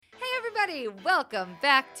everybody. Welcome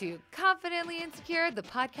back to Confidently Insecure, the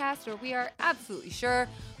podcast where we are absolutely sure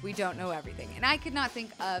we don't know everything. And I could not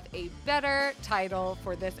think of a better title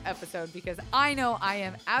for this episode because I know I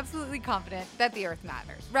am absolutely confident that the earth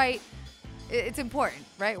matters, right? It's important,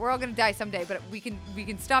 right? We're all going to die someday, but we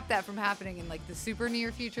can stop that from happening in like the super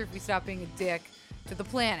near future if we stop being a dick to the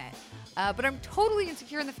planet. But I'm totally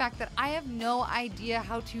insecure in the fact that I have no idea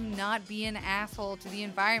how to not be an asshole to the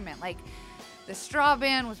environment. Like, the straw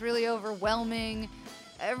ban was really overwhelming.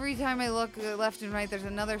 Every time I look left and right, there's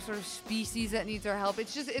another sort of species that needs our help.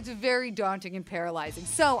 It's very daunting and paralyzing.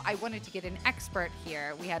 So I wanted to get an expert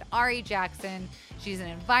here. We had AURI Jackson. She's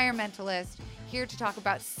an environmentalist here to talk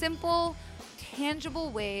about simple,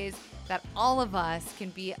 tangible ways that all of us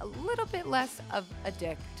can be a little bit less of a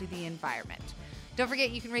dick to the environment. Don't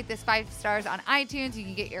forget, you can rate this 5 stars on iTunes. You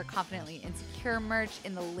can get your Confidently Insecure merch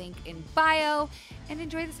in the link in bio. And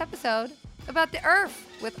enjoy this episode about the Earth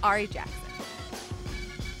with AURI Jackson.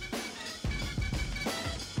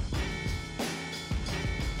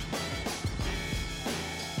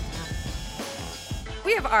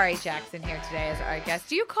 We have AURI Jackson here today as our guest.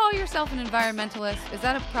 Do you call yourself an environmentalist? Is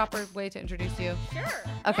that a proper way to introduce you? Sure.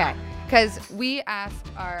 Okay, because we asked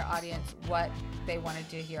our audience what they wanted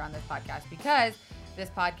to hear on this podcast because this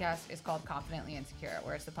podcast is called Confidently Insecure,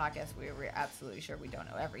 where it's the podcast where we're absolutely sure we don't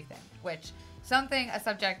know everything, which a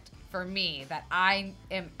subject for me that I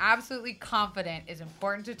am absolutely confident is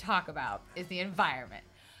important to talk about is the environment.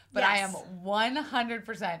 But yes. I am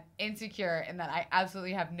 100% insecure in that I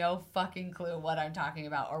absolutely have no fucking clue what I'm talking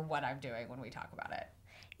about or what I'm doing when we talk about it.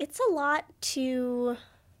 It's a lot to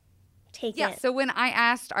take in. Yeah, so when I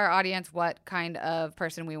asked our audience what kind of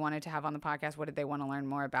person we wanted to have on the podcast, what did they want to learn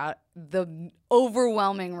more about, the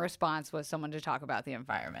overwhelming response was someone to talk about the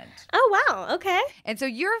environment. Oh, wow. Okay. And so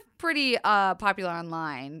you're pretty popular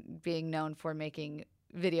online, being known for making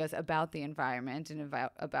videos about the environment and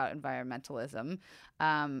about environmentalism.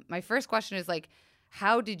 My first question is, like,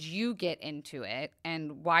 how did you get into it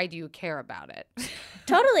and why do you care about it?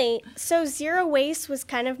 Totally. So zero waste was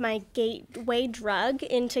kind of my gateway drug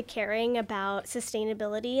into caring about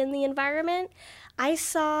sustainability in the environment. I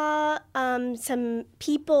saw some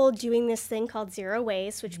people doing this thing called zero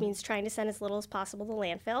waste, which means trying to send as little as possible to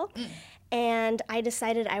landfill. And I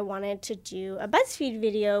decided I wanted to do a BuzzFeed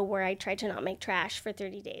video where I tried to not make trash for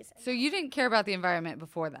 30 days. So you didn't care about the environment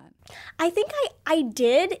before that? I think I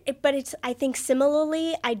did, but I think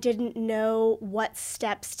similarly, I didn't know what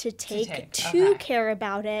steps to take to care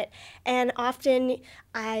about it. And often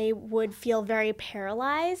I would feel very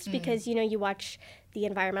paralyzed because, you watch the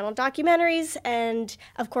environmental documentaries, and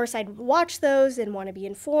of course I'd watch those and want to be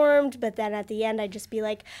informed, but then at the end I'd just be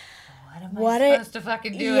like, what am I supposed to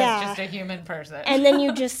fucking do as just a human person? And then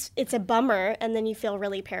it's a bummer, and then you feel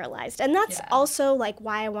really paralyzed. And that's also like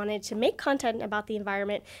why I wanted to make content about the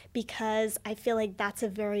environment, because I feel like that's a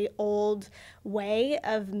very old way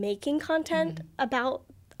of making content about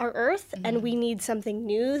our Earth, and we need something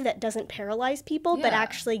new that doesn't paralyze people, but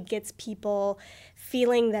actually gets people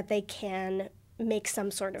feeling that they can make some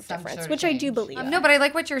sort of difference, which I do believe. No, but I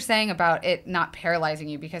like what you're saying about it not paralyzing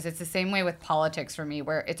you, because it's the same way with politics for me,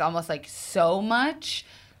 where it's almost like so much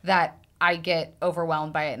that I get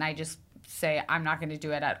overwhelmed by it and I just say I'm not going to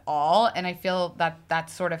do it at all. And I feel that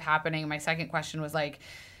that's sort of happening. My second question was like,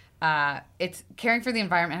 it's caring for the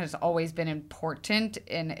environment has always been important,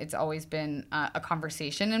 and it's always been a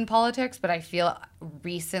conversation in politics, but I feel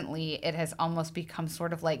recently it has almost become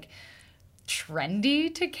sort of like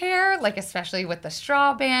trendy to care, like especially with the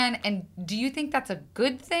straw ban. And do you think that's a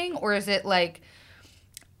good thing, or is it like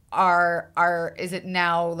is it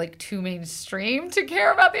now like too mainstream to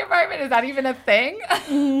care about the environment? Is that even a thing?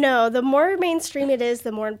 No, the more mainstream it is,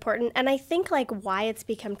 the more important. And I think like why it's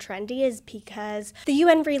become trendy is because the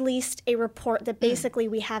UN released a report that basically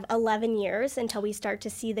we have 11 years until we start to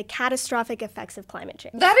see the catastrophic effects of climate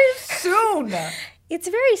change. That is soon. It's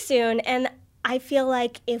very soon, and I feel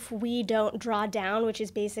like if we don't draw down, which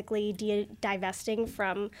is basically divesting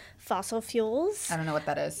from fossil fuels. I don't know what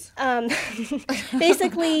that is.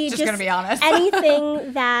 Basically, just gonna be honest.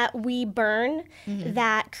 Anything that we burn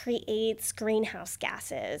that creates greenhouse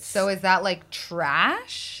gases. So is that like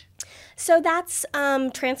trash? So that's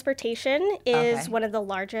transportation is one of the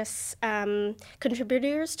largest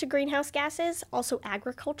contributors to greenhouse gases. Also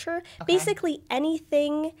agriculture. Basically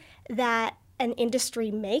anything that an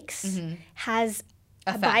industry makes has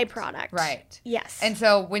a byproduct. Right. Yes. And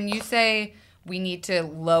so when you say we need to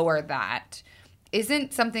lower that,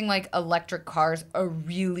 isn't something like electric cars a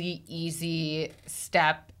really easy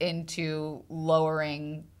step into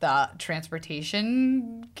lowering the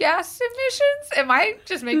transportation gas emissions? Am I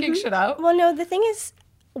just making shit up? Well, no, the thing is,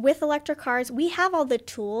 with electric cars, we have all the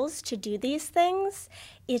tools to do these things.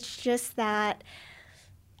 It's just that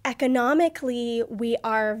economically, we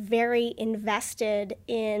are very invested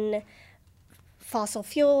in fossil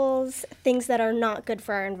fuels, things that are not good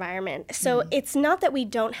for our environment. So it's not that we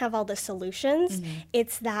don't have all the solutions,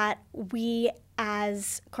 it's that we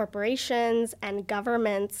as corporations and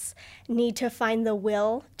governments need to find the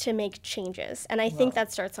will to make changes. And I think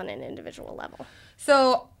that starts on an individual level.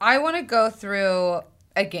 So I want to go through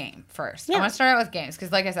a game first. Yeah. I want to start out with games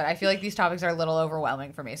because, like I said, I feel like these topics are a little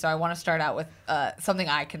overwhelming for me. So I want to start out with something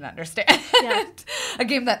I can understand. Yeah. A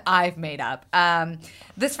game that I've made up.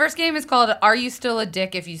 This first game is called Are You Still a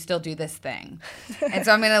Dick If You Still Do This Thing? And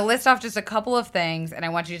so I'm going to list off just a couple of things, and I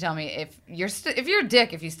want you to tell me if you're a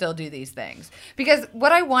dick if you still do these things. Because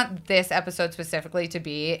what I want this episode specifically to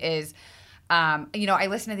be is I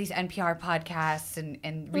listen to these NPR podcasts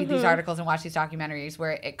and read these articles and watch these documentaries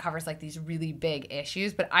where it covers like these really big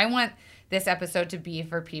issues. But I want this episode to be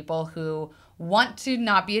for people who want to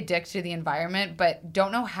not be a dick to the environment, but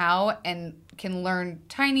don't know how and can learn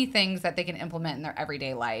tiny things that they can implement in their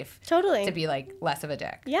everyday life. Totally. To be like less of a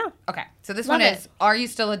dick. Yeah. Okay. So this Love one is, are you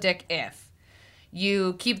still a dick if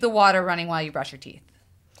you keep the water running while you brush your teeth?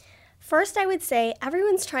 First, I would say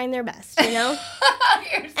everyone's trying their best, you know?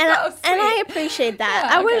 You're so and sweet. I appreciate that.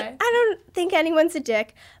 Yeah, I don't think anyone's a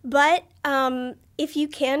dick, but if you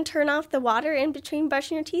can turn off the water in between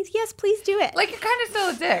brushing your teeth, yes, please do it. Like, you're kind of still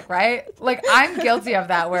a dick, right? Like, I'm guilty of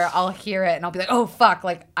that where I'll hear it and I'll be like, oh, fuck.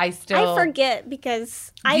 Like, I forget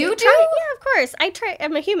because You do? Yeah, of course.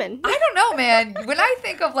 I'm a human. I don't know, man. When I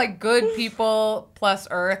think of, like, good people plus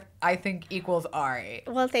Earth, I think equals AURI.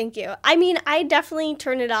 Well, thank you. I mean, I definitely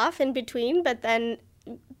turn it off in between, but then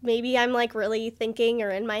maybe I'm, like, really thinking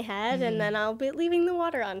or in my head, and then I'll be leaving the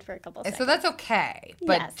water on for a couple seconds. So that's okay,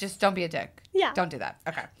 but Yes. just don't be a dick. Yeah. Don't do that.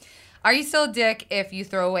 Okay. Are you still a dick if you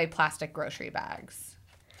throw away plastic grocery bags?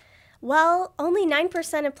 Well, only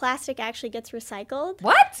 9% of plastic actually gets recycled.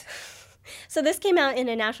 What? So this came out in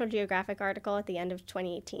a National Geographic article at the end of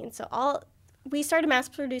 2018. So we started mass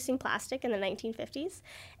producing plastic in the 1950s,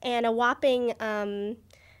 and a whopping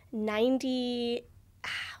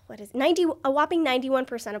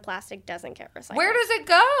 91% of plastic doesn't get recycled. Where does it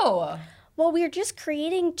go? Well, we're just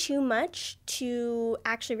creating too much to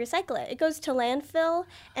actually recycle it. It goes to landfill,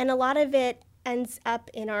 and a lot of it ends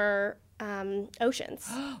up in our oceans.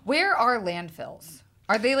 Where are landfills?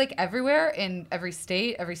 Are they like everywhere in every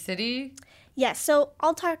state, every city? Yes, so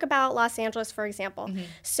I'll talk about Los Angeles, for example.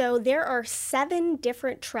 So there are 7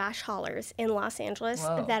 different trash haulers in Los Angeles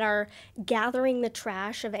that are gathering the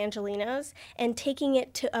trash of Angelenos and taking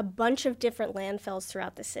it to a bunch of different landfills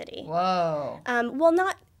throughout the city. Whoa. Well,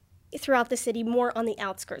 not throughout the city, more on the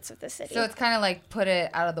outskirts of the city. So it's kind of like put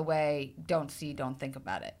it out of the way, don't think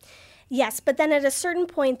about it. Yes, but then at a certain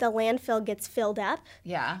point, the landfill gets filled up.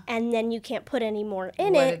 Yeah. And then you can't put any more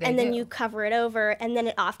in What it, do they and then do? you cover it over, and then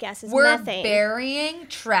it off-gasses We're methane. burying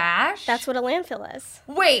trash? That's what a landfill is.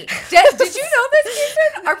 Wait, did you know this,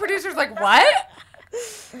 Jason? Our producer's like, what?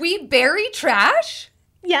 We bury trash?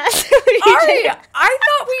 Yes. Ari, I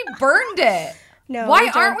thought we burned it. No, Why we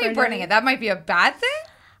don't aren't we burn burning it. it? That might be a bad thing?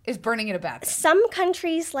 Is burning it a bad thing? Some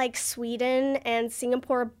countries like Sweden and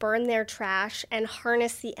Singapore burn their trash and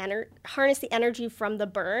harness the energy from the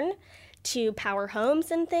burn to power homes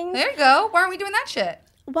and things. There you go. Why aren't we doing that shit?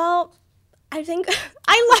 Well, I think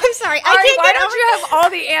Sorry. Ari, why don't you have all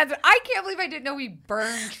the answers? I can't believe I didn't know we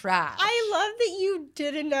burn trash. I love that you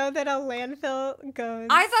didn't know that a landfill goes.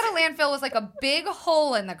 I thought a landfill was like a big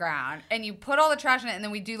hole in the ground, and you put all the trash in it, and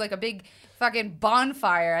then we do like a big fucking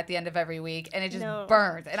bonfire at the end of every week, and it just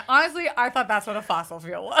burns. And honestly, I thought that's what a fossil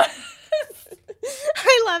fuel was.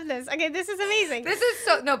 I love this. Okay, this is amazing.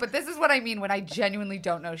 But this is what I mean when I genuinely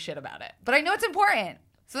don't know shit about it. But I know it's important.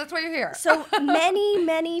 So that's why you're here. So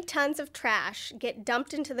many tons of trash get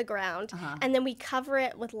dumped into the ground, and then we cover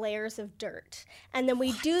it with layers of dirt. And then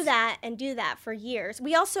we do that for years.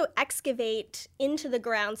 We also excavate into the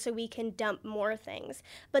ground so we can dump more things.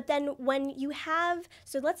 But then when you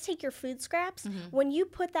so let's take your food scraps. When you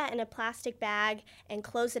put that in a plastic bag and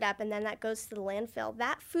close it up, and then that goes to the landfill,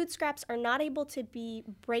 that food scraps are not able to be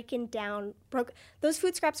those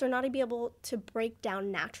food scraps are not able to break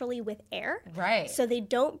down naturally with air. Right. So they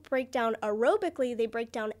don't break down aerobically, they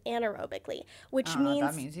break down anaerobically, which means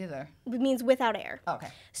that means either. It means without air. Okay.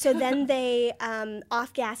 So then they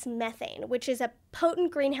off-gas methane, which is a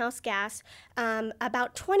potent greenhouse gas,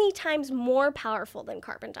 about 20 times more powerful than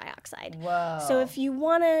carbon dioxide. Whoa. So if you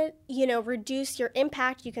want to, reduce your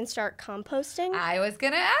impact, you can start composting. I was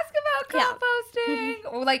going to ask about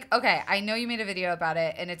composting. Well, like, okay, I know you made a video about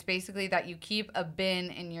it, and it's basically that you keep a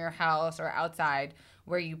bin in your house or outside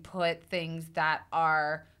where you put things that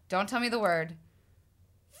are, don't tell me the word.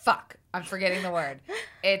 Fuck, I'm forgetting the word.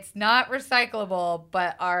 It's not recyclable,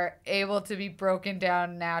 but are able to be broken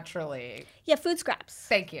down naturally. Yeah, food scraps.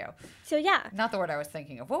 Thank you. So yeah. Not the word I was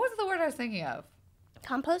thinking of. What was the word I was thinking of?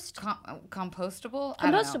 Compost? Compostable?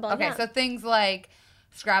 Compostable, okay, yeah. so things like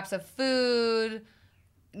scraps of food,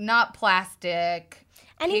 not plastic,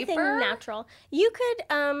 anything paper? natural. You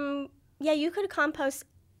could you could compost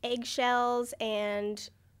eggshells and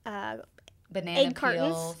Banana egg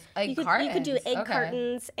peels. cartons. You could do egg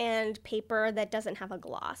cartons and paper that doesn't have a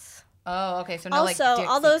gloss. Oh, okay. So no, also, like Dixie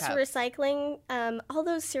all those cups. recycling, all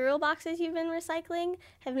those cereal boxes you've been recycling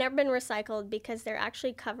have never been recycled because they're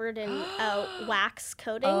actually covered in wax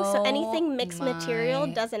coating. So anything mixed material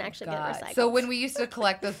doesn't actually get recycled. So when we used to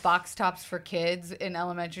collect those box tops for kids in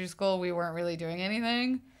elementary school, we weren't really doing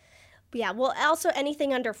anything. Yeah, well, also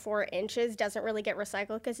anything under 4 inches doesn't really get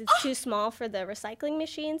recycled because it's too small for the recycling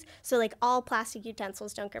machines. So, like, all plastic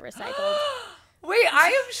utensils don't get recycled. Wait, I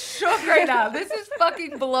am shook right now. This is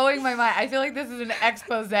fucking blowing my mind. I feel like this is an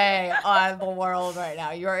expose on the world right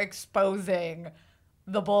now. You're exposing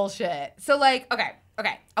the bullshit. So, like, okay.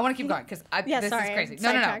 I want to keep going because this is crazy.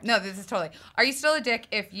 No, this is totally. Are you still a dick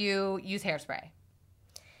if you use hairspray?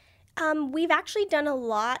 We've actually done a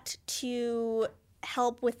lot to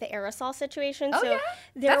help with the aerosol situation. Oh, so yeah?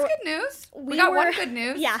 That's good news. We got one good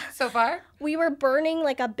news so far. We were burning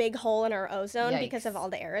like a big hole in our ozone Yikes. because of all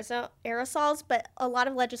the aerosols, but a lot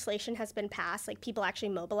of legislation has been passed. Like, people actually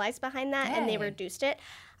mobilized behind that, and they reduced it.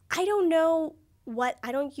 I don't know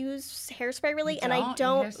I don't use hairspray really, and I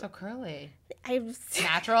don't. Your hair's so curly. It's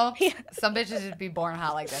natural. Yeah. Some bitches would be born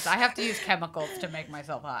hot like this. I have to use chemicals to make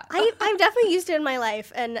myself hot. I've definitely used it in my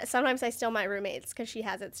life, and sometimes I steal my roommate's because she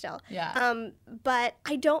has it still. Yeah. But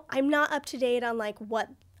I'm not up to date on like what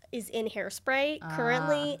is in hairspray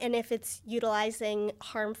currently, and if it's utilizing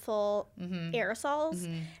harmful aerosols.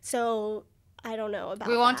 So I don't know about.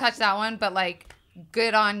 We won't touch that one, but like,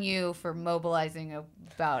 good on you for mobilizing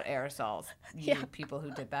about aerosols. You people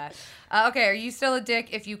who did that. Okay, are you still a dick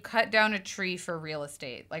if you cut down a tree for real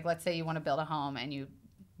estate? Like, let's say you want to build a home and you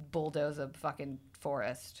bulldoze a fucking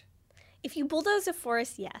forest. If you bulldoze a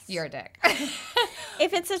forest, yes. You're a dick.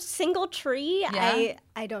 If it's a single tree,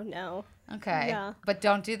 I don't know. Okay. Yeah. But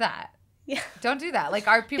don't do that. Yeah. Don't do that. Like,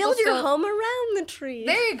 are people build your home around the tree?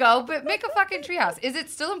 There you go. But make a fucking treehouse. Is it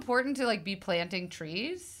still important to like be planting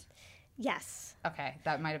trees? Yes. Okay,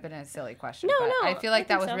 that might have been a silly question. No, but no. I feel like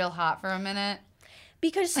that was so. real hot for a minute.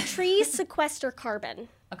 Because trees sequester carbon.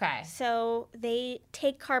 Okay. So they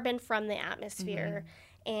take carbon from the atmosphere.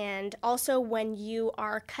 And also when you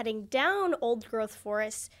are cutting down old growth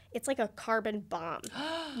forests, it's like a carbon bomb.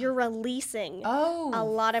 You're releasing a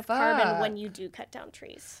lot of carbon when you do cut down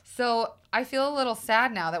trees. So I feel a little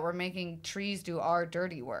sad now that we're making trees do our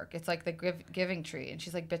dirty work. It's like the giving tree. And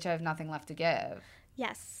she's like, bitch, I have nothing left to give.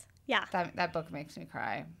 Yes. Yeah. That book makes me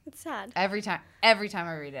cry. It's sad. Every time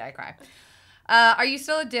I read it, I cry. Are you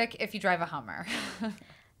still a dick if you drive a Hummer?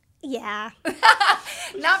 Yeah.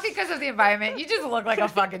 Not because of the environment. You just look like a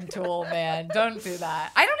fucking tool, man. Don't do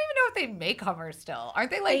that. I don't even know if they make Hummers still.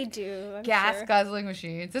 Aren't they like they do, gas guzzling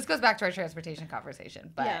machines? This goes back to our transportation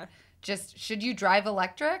conversation. But just, should you drive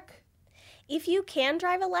electric? If you can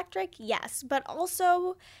drive electric, yes. But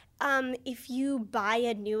also, if you buy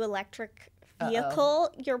a new electric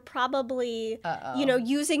vehicle, you're probably,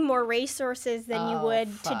 using more resources than you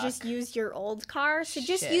would to just use your old car. So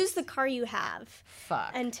just use the car you have.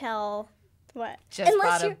 Fuck. Until what? Just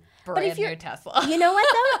bought a brand new Tesla. You know what,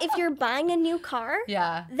 though? If you're buying a new car,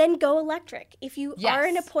 then go electric. If you are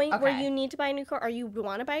in a point where you need to buy a new car or you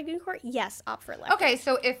want to buy a new car, yes, opt for electric. Okay,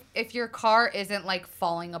 so if your car isn't like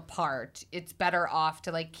falling apart, it's better off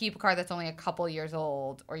to like keep a car that's only a couple years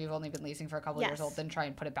old or you've only been leasing for a couple years old than try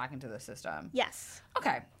and put it back into the system. Yes.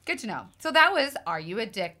 Okay, good to know. So that was Are You a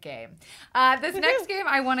Dick game. This next game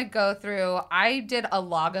I want to go through, I did a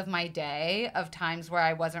log of my day of times where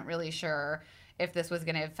I wasn't really sure if this was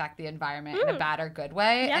going to affect the environment in a bad or good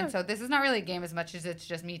way. Yeah. And so this is not really a game as much as it's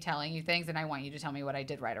just me telling you things, and I want you to tell me what I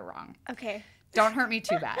did right or wrong. Okay. Don't hurt me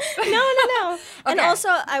too bad. No. Okay. And also,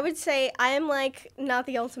 I would say I am, like, not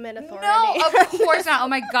the ultimate authority. No, of course not. Oh,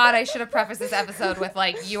 my God. I should have prefaced this episode with,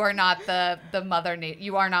 like, you are not the mother nature.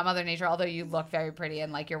 You are not Mother Nature, although you look very pretty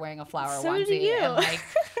and, like, you're wearing a flower onesie. Do you. And, like,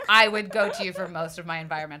 I would go to you for most of my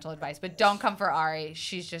environmental advice. But don't come for Ari.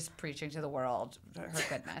 She's just preaching to the world. Her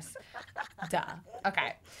goodness. Duh.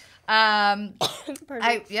 Okay. Not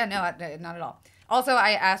at all. Also,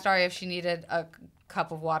 I asked Ari if she needed a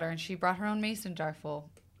cup of water, and she brought her own mason jar full.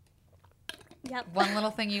 Yep. One little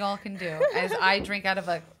thing you all can do as I drink out of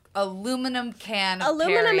a aluminum can of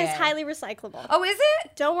Aluminum Perrier. is highly recyclable. Oh, is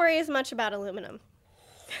it? Don't worry as much about aluminum.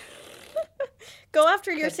 Go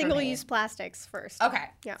after your Good for single-use plastics first. Okay.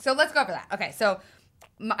 Yeah. So let's go for that. Okay. So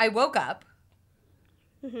I woke up.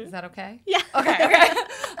 Is that okay? Yeah. Okay.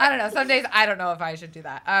 I don't know. Some days I don't know if I should do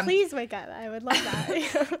that. Please wake up. I would love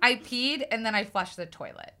that. I peed and then I flushed the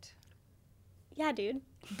toilet. Yeah, dude.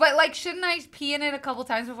 But like, shouldn't I pee in it a couple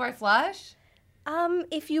times before I flush?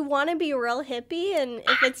 If you want to be real hippie and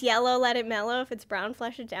if it's yellow, let it mellow. If it's brown,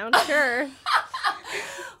 flush it down. Sure.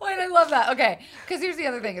 Wait, I love that. Okay. Because here's the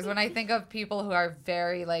other thing is when I think of people who are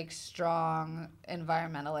very like strong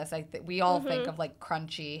environmentalists, we all think of like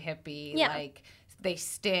crunchy, hippie, like they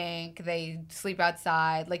stink, they sleep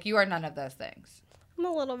outside. Like you are none of those things. I'm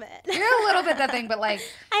a little bit. You're a little bit that thing, but like.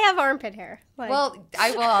 I have armpit hair. Like. Well,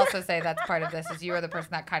 I will also say that's part of this is you are the person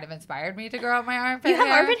that kind of inspired me to grow out my armpit hair. You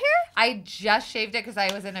have armpit hair? I just shaved it because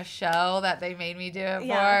I was in a show that they made me do it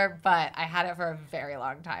for, but I had it for a very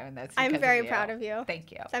long time. And that's I'm very proud of you.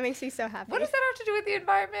 Thank you. That makes me so happy. What does that have to do with the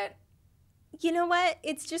environment? You know what?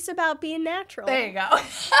 It's just about being natural. There you go. All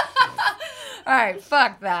right,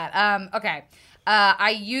 fuck that. Okay. I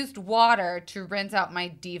used water to rinse out my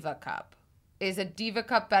Diva cup. Is a Diva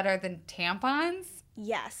cup better than tampons?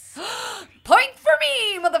 Yes. Point for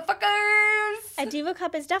me, motherfuckers! A Diva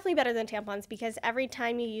cup is definitely better than tampons because every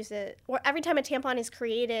time you use it, or every time a tampon is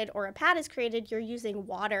created or a pad is created, you're using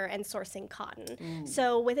water and sourcing cotton.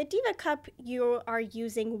 So with a Diva cup, you are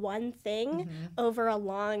using one thing over a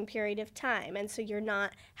long period of time. And so you're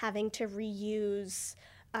not having to reuse...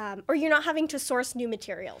 or you're not having to source new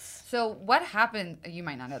materials. So what happens, you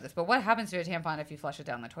might not know this, but what happens to a tampon if you flush it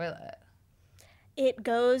down the toilet? It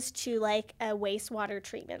goes to like a wastewater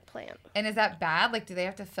treatment plant. And is that bad? Like, do they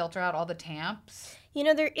have to filter out all the tamps? You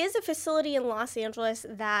know, there is a facility in Los Angeles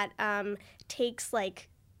that takes like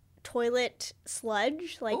toilet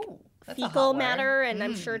sludge, like fecal matter, and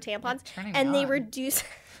I'm sure tampons, and they reduce,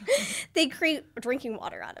 they create drinking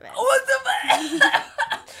water out of it. What's the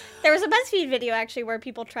There was a BuzzFeed video actually where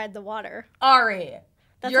people tried the water. AURI,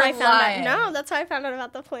 you're lying. No, that's how I found out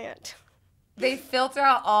about the plant. They filter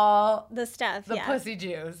out all the stuff, the pussy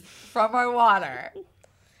juice from our water,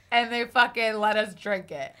 and they fucking let us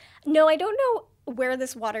drink it. No, I don't know where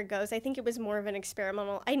this water goes. I think it was more of an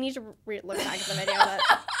experimental. I need to look back at the video. But,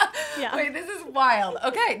 yeah. Wait, this is wild.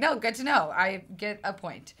 Okay, no, good to know. I get a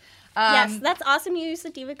point. Yes, that's awesome. You use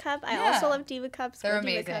the Diva cup. I also love Diva cups. They're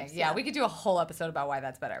amazing. Diva cups, yeah, we could do a whole episode about why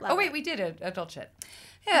that's better. Love wait, we did it. Adult shit.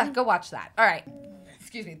 Yeah, go watch that. All right.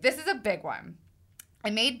 Excuse me. This is a big one. I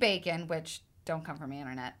made bacon, which don't come from the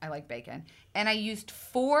internet. I like bacon. And I used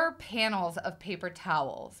 4 panels of paper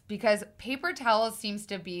towels because paper towels seems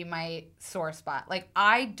to be my sore spot. Like,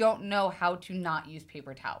 I don't know how to not use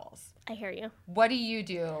paper towels. I hear you. What do you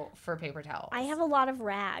do for paper towels? I have a lot of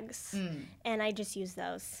rags, and I just use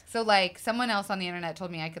those. So, like, someone else on the internet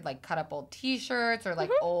told me I could, like, cut up old T-shirts or, like,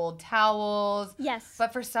 old towels. Yes.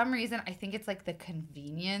 But for some reason, I think it's, like, the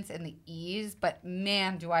convenience and the ease. But,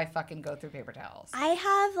 man, do I fucking go through paper towels. I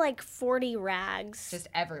have, like, 40 rags. Just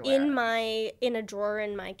everywhere. In a drawer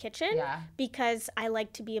in my kitchen. Yeah. Because I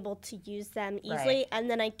like to be able to use them easily. Right. And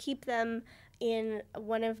then I keep them in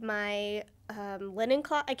one of my... linen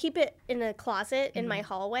closet. I keep it in a closet in my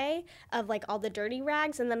hallway of like all the dirty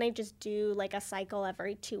rags, and then I just do like a cycle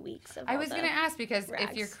every 2 weeks. I was going to ask because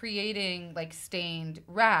if you're creating like stained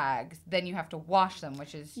rags, then you have to wash them,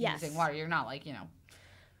 which is using water. You're not like,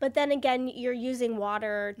 But then again, you're using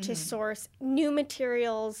water to source new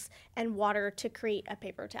materials and water to create a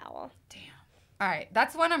paper towel. Damn. All right,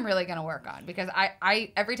 that's one I'm really going to work on because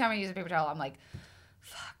I every time I use a paper towel, I'm like,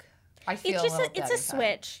 fuck. I feel it's a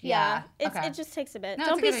switch. Yeah. It just takes a bit. No,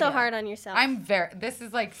 don't be so hard on yourself. This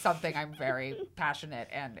is like something I'm very passionate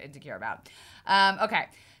and insecure about. Okay.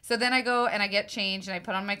 So then I go and I get changed and I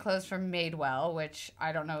put on my clothes from Madewell, which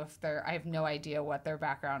I don't know if I have no idea what their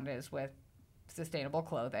background is with sustainable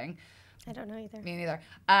clothing. I don't know either. Me neither.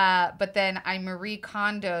 But then I Marie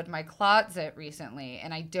Kondoed my closet recently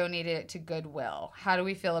and I donated it to Goodwill. How do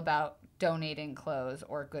we feel about donating clothes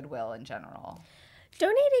or Goodwill in general?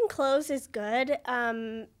 Donating clothes is good.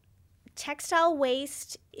 Textile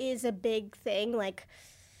waste is a big thing. Like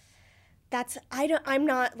I'm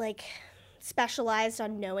not like specialized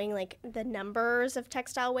on knowing like the numbers of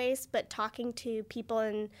textile waste, but talking to people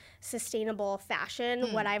in sustainable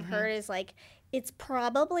fashion, what I've heard is like it's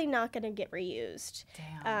probably not going to get reused.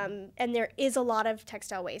 Damn. And there is a lot of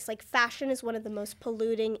textile waste. Like fashion is one of the most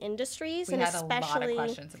polluting industries. We had a lot of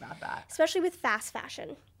questions about that. Especially with fast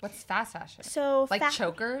fashion. What's fast fashion? So like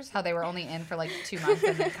chokers, how they were only in for like 2 months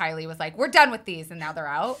and then Kylie was like, we're done with these and now they're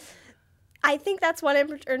out. I think that's one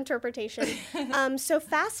interpretation. So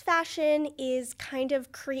fast fashion is kind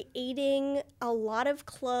of creating a lot of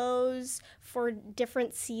clothes for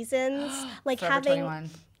different seasons, like Forever having 21.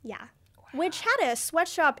 yeah. Which had a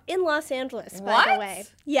sweatshop in Los Angeles, by the way.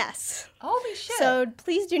 Yes. Holy shit. So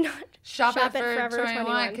please do not shop at Forever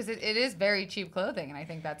 21 because it is very cheap clothing, and I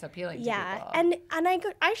think that's appealing to people. Yeah, and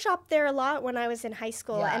I shopped there a lot when I was in high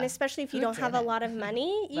school, and especially if you don't have a lot of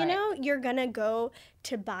money, you know, you're gonna go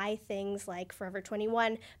to buy things like Forever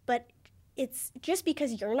 21, but it's just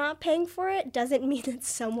because you're not paying for it doesn't mean that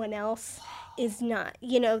someone else is not.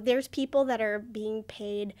 You know, there's people that are being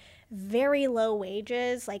paid very low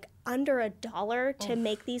wages, like under $1 to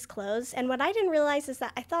make these clothes. And what I didn't realize is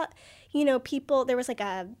that I thought, you know, there was like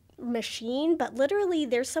a machine, but literally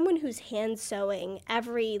there's someone who's hand sewing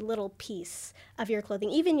every little piece of your clothing,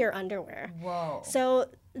 even your underwear. Whoa. So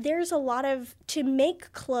there's a lot to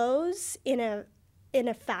make clothes in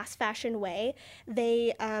a fast fashion way,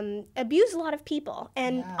 they abuse a lot of people,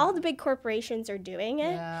 and all the big corporations are doing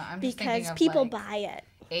it because people buy it.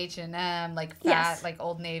 H&M, like fat, like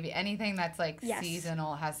Old Navy, anything that's like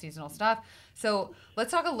seasonal, has seasonal stuff. So let's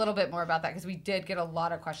talk a little bit more about that because we did get a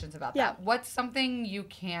lot of questions about that. What's something you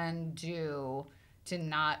can do to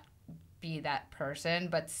not be that person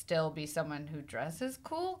but still be someone who dresses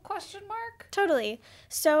cool? ? Totally.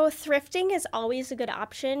 So thrifting is always a good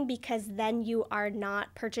option because then you are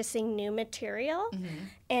not purchasing new material.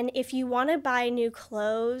 And if you want to buy new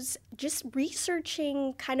clothes, just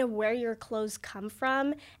researching kind of where your clothes come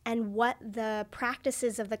from and what the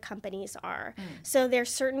practices of the companies are. So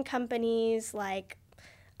there's certain companies like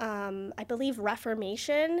I believe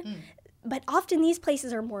Reformation. But often these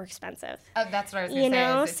places are more expensive. Oh, that's what I was going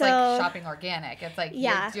to say. It's like shopping organic. It's like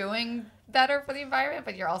you're doing better for the environment,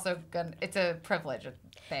 but you're also it's a privilege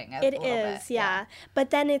thing. It is, yeah.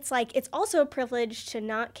 But then it's like it's also a privilege to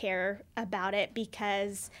not care about it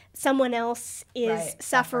because someone else is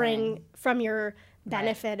suffering from your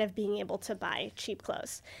benefit of being able to buy cheap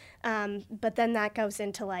clothes. But then that goes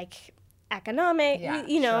into like economic,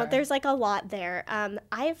 you know, there's like a lot there.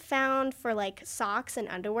 I've found for like socks and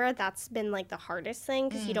underwear, that's been like the hardest thing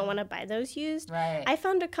because you don't want to buy those used. I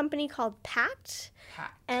found a company called Pact,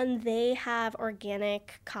 and they have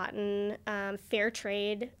organic cotton, fair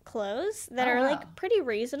trade clothes that are like pretty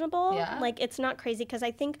reasonable. Like it's not crazy because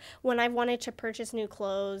I think when I wanted to purchase new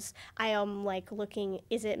clothes, I am like looking,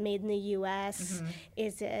 is it made in the U.S.?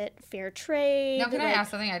 Is it fair trade? Now, can I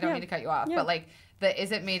ask something? I don't mean to cut you off, but like, the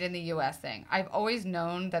is it made in the U.S. thing. I've always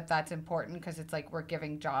known that that's important because it's like we're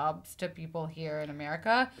giving jobs to people here in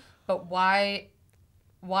America. But why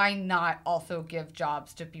not also give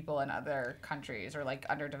jobs to people in other countries or like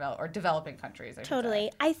underdeveloped or developing countries?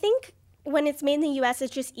 Totally. I think when it's made in the U.S.,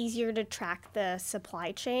 it's just easier to track the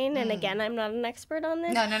supply chain. And again, I'm not an expert on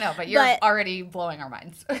this. No. But you're already blowing our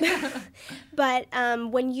minds. But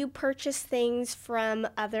when you purchase things from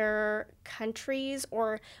other countries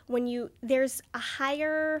or when there's a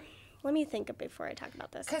higher, let me think before I talk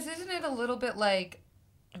about this. Because isn't it a little bit like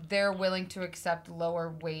they're willing to accept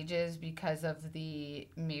lower wages because of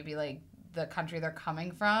maybe like the country they're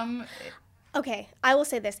coming from? Okay, I will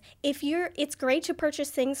say this. It's great to purchase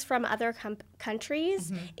things from other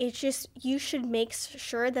countries. It's just you should make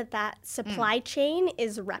sure that supply chain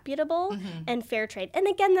is reputable and fair trade. And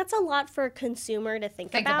again, that's a lot for a consumer to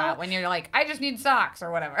think about when you're like, I just need socks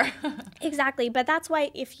or whatever. Exactly, but that's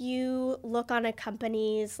why if you look on a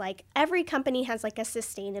company's, like every company has like a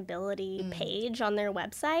sustainability page on their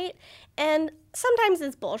website, and sometimes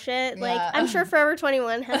it's bullshit. Like I'm sure Forever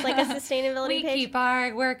 21 has like a sustainability page. We keep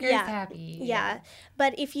our workers happy. Yeah.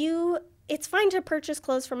 But it's fine to purchase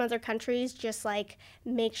clothes from other countries, just like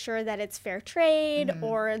make sure that it's fair trade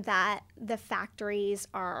or that the factories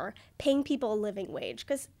are paying people a living wage.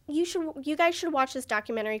 Because you guys should watch this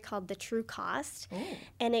documentary called The True Cost. Ooh.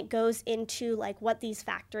 And it goes into like what these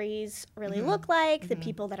factories really look like, the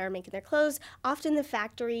people that are making their clothes. Often the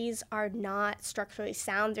factories are not structurally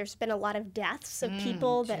sound. There's been a lot of deaths of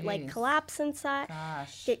people that like collapse inside,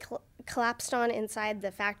 get collapsed on inside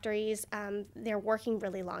the factories. They're working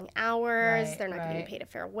really long hours. They're not getting paid a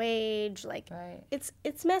fair wage. Like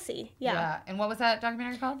it's messy. Yeah. And what was that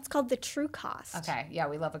documentary called? It's called The True Cost. Okay. Yeah,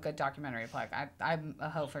 we love a good documentary plug. I'm a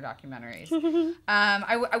hoe for documentaries.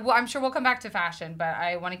 I'm sure we'll come back to fashion, but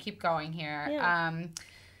I want to keep going here. Yeah.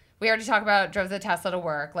 We already talked about drove the Tesla to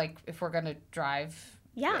work. Like if we're gonna drive,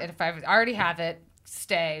 if I already have it,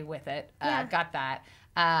 stay with it. Got that.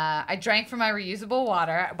 I drank from my reusable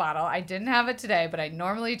water bottle. I didn't have it today, but I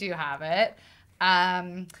normally do have it.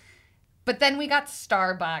 But then we got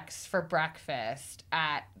Starbucks for breakfast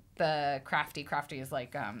at the Crafty. Crafty is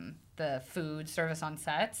like the food service on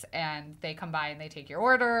sets, and they come by and they take your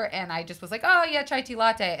order, and I just was like, oh yeah, chai tea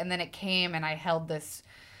latte, and then it came and I held this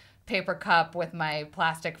paper cup with my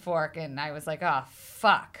plastic fork, and I was like, oh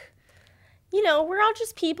fuck. You know, we're all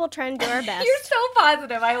just people trying to do our best. You're so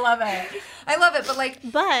positive. I love it. But like,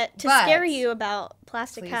 but to scare you about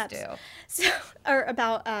plastic cups, or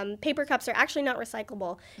about paper cups, are actually not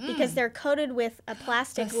recyclable because they're coated with a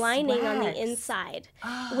plastic lining on the inside,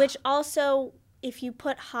 which also, if you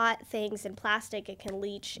put hot things in plastic, it can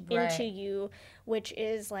leach into you, which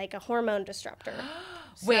is like a hormone disruptor.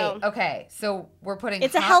 Wait, okay, so we're putting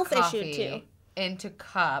it's a health issue too. Into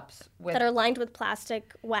cups that are lined with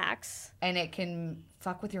plastic wax. And it can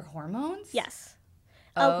fuck with your hormones? Yes.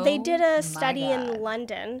 They did a study in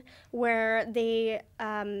London where they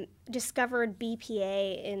discovered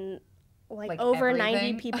BPA in like over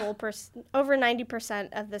everything? over 90%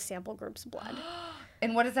 of the sample group's blood.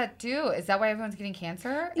 And what does that do? Is that why everyone's getting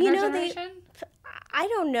cancer in our generation? I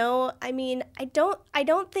don't know. I mean, I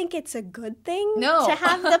don't think it's a good thing to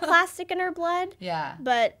have the plastic in our blood. Yeah.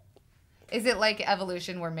 But is it like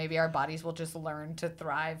evolution where maybe our bodies will just learn to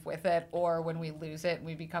thrive with it, or when we lose it and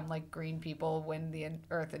we become like green people, when the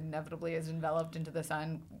earth inevitably is enveloped into the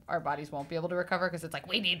sun, our bodies won't be able to recover because it's like,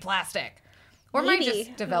 we need plastic? Or am I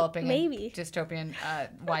just developing a dystopian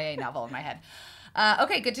YA novel in my head?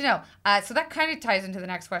 Okay, good to know. So that kind of ties into the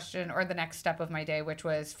next question, or the next step of my day, which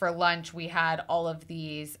was for lunch, we had all of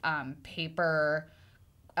these paper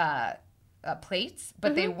plates,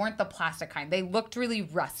 but they weren't the plastic kind. They looked really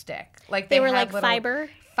rustic. Like they were like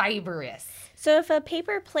fibrous. So if a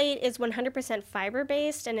paper plate is 100%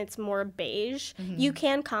 fiber-based and it's more beige, you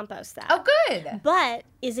can compost that. Oh, good. But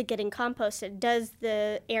is it getting composted? Does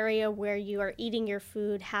the area where you are eating your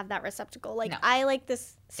food have that receptacle? Like, no. I like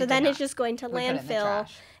this. So then it's just going to landfill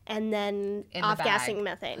and then off-gassing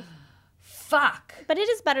methane. Fuck. But it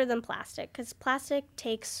is better than plastic because plastic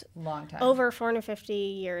takes long time, over 450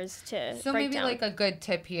 years to So break maybe down. Like a good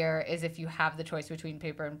tip here is if you have the choice between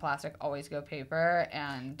paper and plastic, always go paper.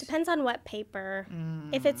 And depends on what paper.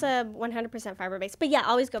 If it's a 100% fiber based, but yeah,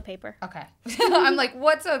 always go paper. Okay. I'm like,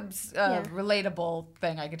 what's a relatable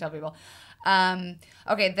thing I could tell people?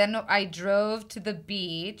 Okay, then I drove to the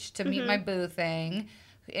beach to meet my boo thing,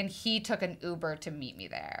 and he took an Uber to meet me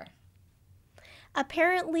there.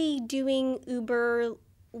 Apparently doing Uber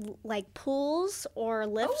like pools or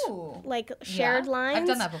Lyft, like shared lines, I've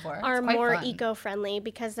done that before. Are more eco-friendly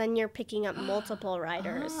because then you're picking up multiple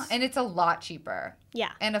riders. And it's a lot cheaper.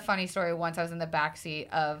 Yeah. And a funny story, once I was in the backseat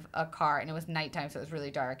of a car and it was nighttime, so it was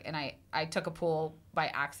really dark, and I took a pool by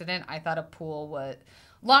accident. I thought a pool was...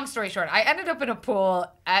 Long story short, I ended up in a pool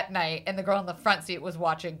at night, and the girl in the front seat was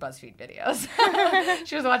watching BuzzFeed videos.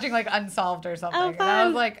 She was watching, like, Unsolved or something. And I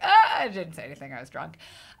was like, I didn't say anything. I was drunk.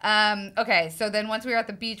 Okay, so then once we were at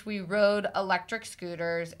the beach, we rode electric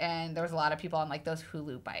scooters, and there was a lot of people on, like, those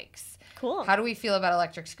Hulu bikes. Cool. How do we feel about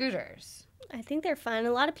electric scooters? I think they're fun.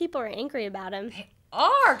 A lot of people are angry about them. They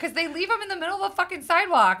are, because they leave them in the middle of a fucking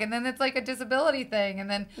sidewalk, and then it's, like, a disability thing.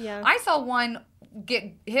 And then I saw one get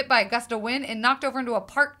hit by a gust of wind and knocked over into a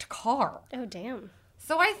parked car. Oh, damn.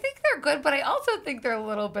 So I think they're good, but I also think they're a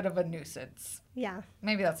little bit of a nuisance. Yeah.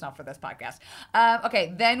 Maybe that's not for this podcast.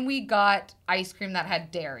 Okay, then we got ice cream that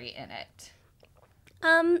had dairy in it.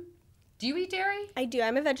 Do you eat dairy? I do.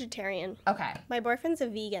 I'm a vegetarian. Okay. My boyfriend's a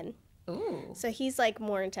vegan. Ooh. So he's like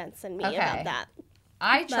more intense than me about that.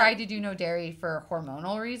 I tried to do no dairy for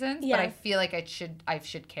hormonal reasons, but I feel like I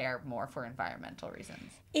should care more for environmental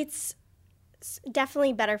reasons. It's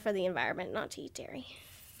definitely better for the environment not to eat dairy.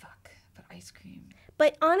 Fuck, but ice cream.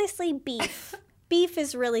 But honestly, beef. Beef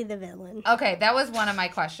is really the villain. Okay, that was one of my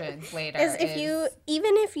questions later. Even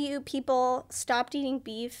if people stopped eating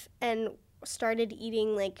beef and started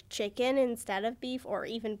eating like chicken instead of beef, or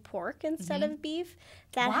even pork instead of beef,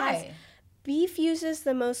 beef uses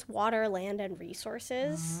the most water, land, and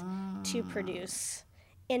resources to produce.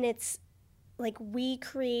 And it's like I did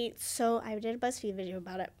a BuzzFeed video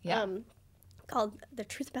about it. Yeah. Called The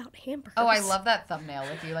Truth About Hamburgers. Oh, I love that thumbnail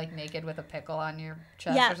with you like naked with a pickle on your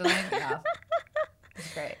chest or something. Yeah.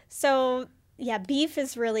 It's great. So, yeah, beef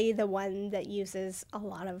is really the one that uses a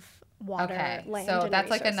lot of water, land, and resources. So that's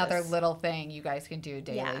like another little thing you guys can do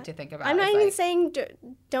daily to think about. I'm not even saying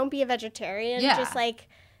don't be a vegetarian. Yeah. Just like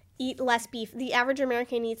eat less beef. The average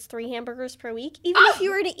American eats 3 hamburgers per week. Even if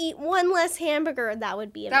you were to eat one less hamburger, that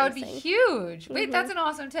would be amazing. That would be huge. Wait, that's an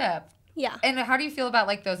awesome tip. Yeah. And how do you feel about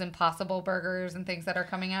like those Impossible burgers and things that are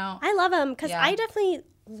coming out? I love them because I definitely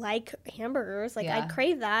like hamburgers. Like, I Yeah.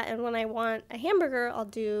 crave that. And when I want a hamburger, I'll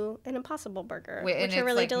do an Impossible Burger, Wait, and which it's are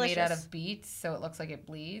really like delicious. made out of beets, so it looks like it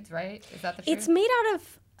bleeds, right? Is that the truth? It's made out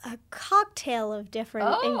of a cocktail of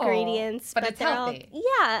different ingredients. But it's they're healthy.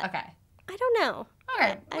 Yeah. Okay. I don't know. All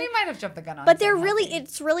right. We might have jumped the gun on But saying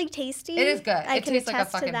it's really tasty. It is good. I It can tastes like a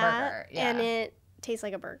attest to fucking that, burger. Yeah. And it tastes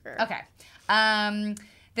like a burger. Okay.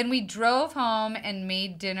 Then we drove home and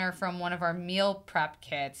made dinner from one of our meal prep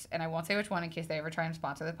kits, and I won't say which one in case they ever try and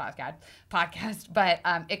sponsor the podcast. But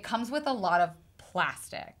it comes with a lot of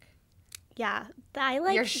plastic. Yeah, I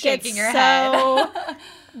like. You're shaking your head. head.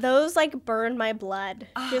 Those like burn my blood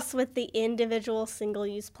just with the individual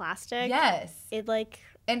single-use plastic. Yes. It like.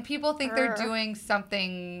 And people think they're doing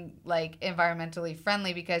something like environmentally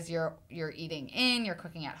friendly because you're eating in, you're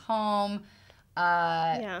cooking at home,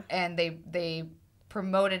 and they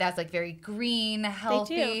promote it as like very green,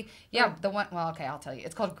 healthy. They do. Yeah, the one. Well, okay, I'll tell you.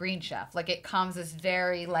 It's called Green Chef. Like it comes as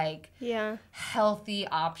very like healthy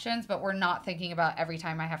options, but we're not thinking about every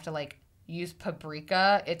time I have to like use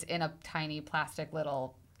paprika, it's in a tiny plastic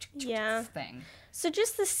little thing. So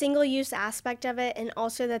just the single-use aspect of it, and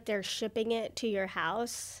also that they're shipping it to your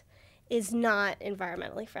house, is not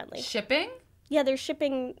environmentally friendly. Shipping? Yeah, they're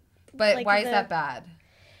shipping. But like, why is that bad?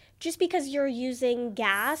 Just because you're using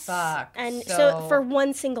gas, and so so for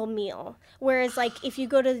one single meal. Whereas, like, if you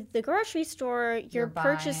go to the grocery store, you're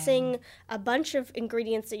purchasing a bunch of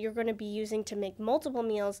ingredients that you're going to be using to make multiple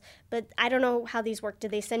meals. But I don't know how these work. Do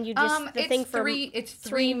they send you just the thing for It's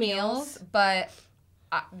three meals, but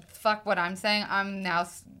fuck what I'm saying. I'm now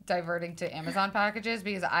diverting to Amazon packages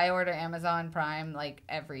because I order Amazon Prime like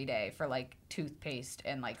every day for like toothpaste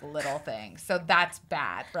and like little things. So that's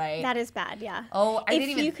bad, right? That is bad, yeah. Oh, I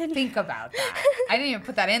didn't even think about that. I didn't even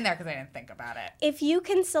put that in there because I didn't think about it. If you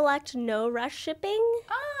can select no rush shipping,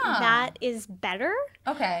 that is better.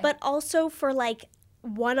 Okay. But also for like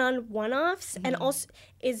one-offs, and also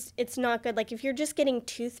it's not good. Like if you're just getting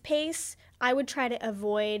toothpaste, I would try to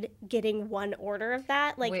avoid getting one order of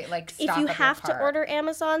that. Like, if you have to order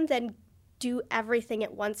Amazon, then do everything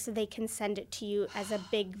at once so they can send it to you as a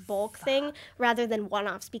big bulk thing rather than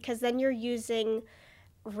one-offs, because then you're using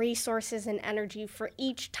resources and energy for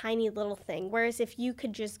each tiny little thing. Whereas if you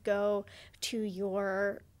could just go to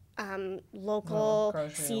your local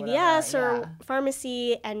CVS or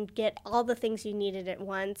pharmacy and get all the things you needed at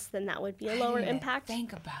once, then that would be a lower impact.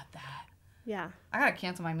 Think about that. Yeah. I gotta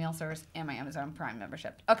cancel my meal service and my Amazon Prime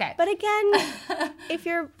membership. Okay. But again,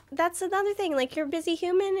 that's another thing. Like, you're a busy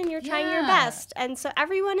human and you're trying your best. And so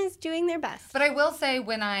everyone is doing their best. But I will say,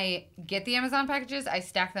 when I get the Amazon packages, I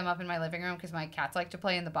stack them up in my living room because my cats like to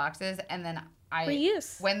play in the boxes. And then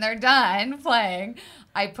reuse. When they're done playing,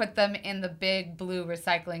 I put them in the big blue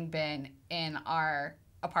recycling bin in our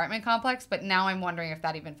apartment complex. But now I'm wondering if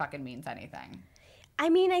that even fucking means anything. I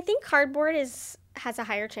mean, I think cardboard has a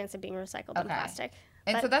higher chance of being recycled than plastic.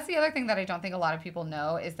 And so that's the other thing that I don't think a lot of people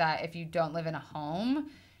know is that if you don't live in a home,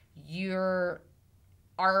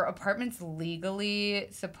 our apartment's legally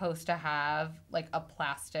supposed to have like a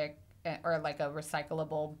plastic or like a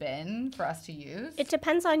recyclable bin for us to use. It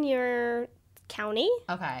depends on your county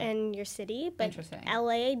and your city, but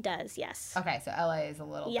LA does, yes. Okay, so LA is a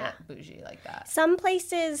little bit bougie like that. Some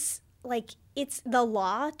places, like, it's the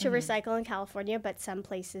law to recycle in California, but some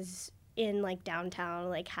places in like downtown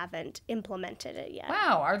like haven't implemented it yet.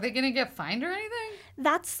 Wow, are they gonna get fined or anything?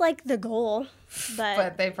 That's like the goal,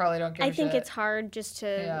 but they probably don't give a shit. I think it's hard just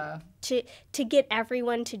to get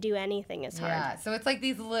everyone to do anything is hard. Yeah, so it's like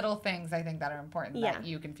these little things I think that are important that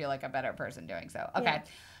you can feel like a better person doing so. Okay.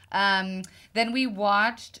 Then we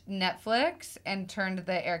watched Netflix and turned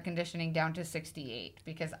the air conditioning down to 68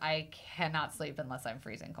 because I cannot sleep unless I'm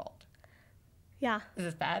freezing cold. Yeah. Is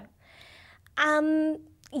this bad?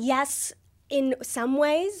 Yes, in some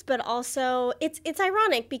ways, but also it's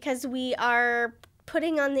ironic because we are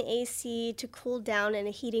putting on the AC to cool down in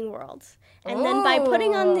a heating world. And then by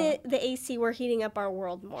putting on the AC, we're heating up our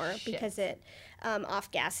world more because it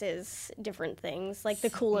off-gases different things, like the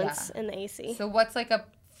coolants in the AC. So what's like a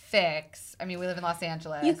fix? I mean, we live in Los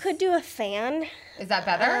Angeles. You could do a fan. Is that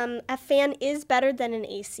better? A fan is better than an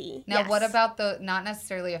AC. Now, what about not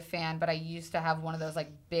necessarily a fan, but I used to have one of those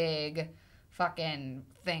like big fucking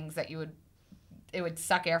things that it would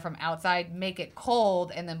suck air from outside, make it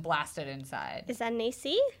cold, and then blast it inside. Is that an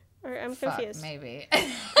AC? Or I'm confused. Maybe.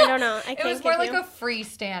 I don't know. It was more like a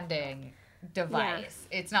freestanding device.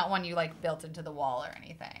 Yeah. It's not one you like built into the wall or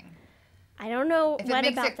anything. I don't know what about that.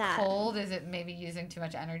 If it makes it cold, is it maybe using too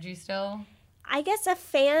much energy still? I guess a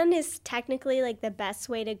fan is technically like the best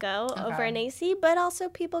way to go over an AC, but also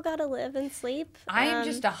people gotta live and sleep. I'm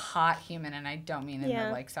just a hot human, and I don't mean in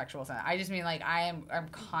the like sexual sense. I just mean like I'm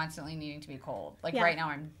constantly needing to be cold. Like right now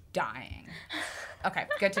I'm dying. Okay,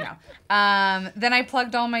 good to know. Then I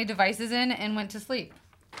plugged all my devices in and went to sleep.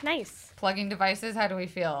 Nice. Plugging devices, how do we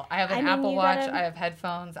feel? I have an Apple Watch, I have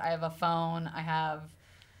headphones, I have a phone,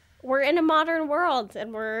 We're in a modern world,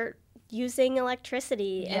 and we're using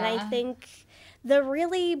electricity. Yeah. And I think the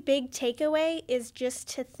really big takeaway is just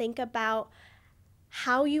to think about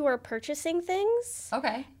how you are purchasing things.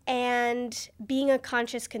 Okay. And being a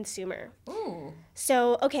conscious consumer. Ooh.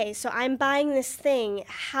 So I'm buying this thing.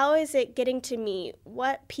 How is it getting to me?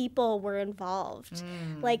 What people were involved?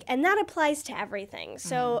 And that applies to everything.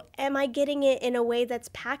 So am I getting it in a way that's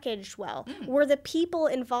packaged well? Were the people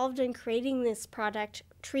involved in creating this product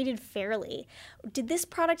treated fairly? Did this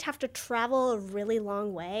product have to travel a really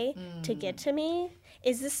long way to get to me?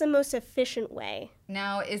 Is this the most efficient way?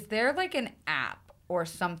 Now, is there like an app or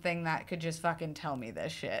something that could just fucking tell me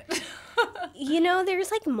this shit?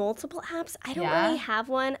 There's like multiple apps. I don't really have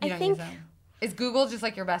one. I think. Is Google just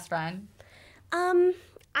like your best friend?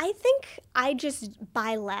 I think I just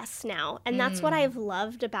buy less now. And that's what I've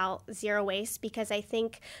loved about zero waste, because I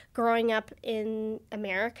think growing up in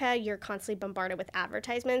America, you're constantly bombarded with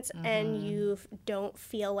advertisements and you don't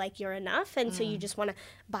feel like you're enough. And so you just want to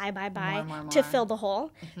buy more. To fill the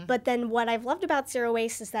hole. But then what I've loved about zero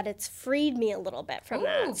waste is that it's freed me a little bit from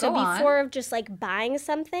that. So before of just like buying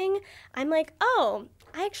something, I'm like, oh,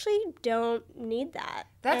 I actually don't need that.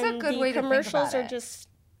 That's a good way to think about it. The commercials are just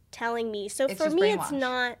telling me. So for me, it's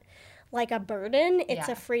not like a burden. It's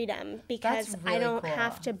a freedom, because really I don't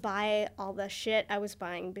have to buy all the shit I was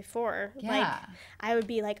buying before. Yeah. Like I would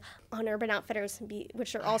be like on Urban Outfitters,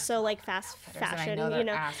 which are also like fast fashion. And I know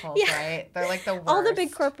they're assholes, right? They're like the worst. All the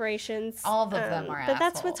big corporations. All of them are assholes. But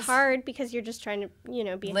that's what's hard, because you're just trying to, be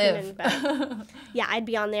a human. But yeah, I'd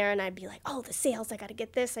be on there and I'd be like, oh, the sales, I got to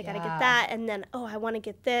get this, I got to get that. And then, oh, I want to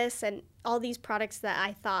get this. And all these products that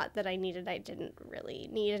I thought that I needed, I didn't really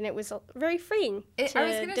need. And it was very freeing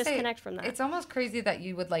to disconnect from that. It's almost crazy that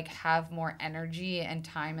you would like have more energy and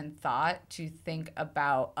time and thought to think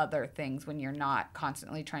about other things when you're not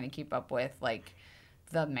constantly trying to keep up with like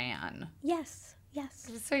the man. Yes.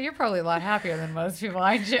 So you're probably a lot happier than most people,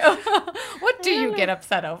 aren't you? What do you get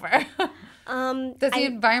upset over? Does the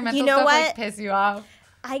environmental stuff like piss you off?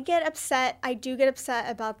 I get upset. I do get upset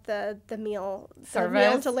about the meal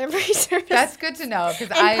service, meal delivery service. That's good to know,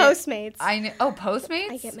 because Postmates.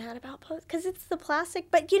 Postmates. I get mad about because it's the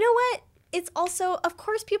plastic. But you know what? It's also, of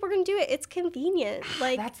course, people are gonna do it. It's convenient.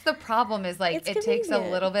 Like that's the problem. Is like it takes a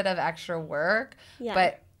little bit of extra work,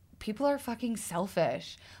 but people are fucking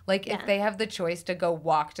selfish. Like if they have the choice to go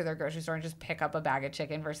walk to their grocery store and just pick up a bag of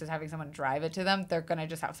chicken versus having someone drive it to them, they're gonna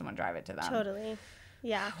just have someone drive it to them. Totally.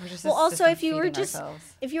 Yeah. Well, also, if you were just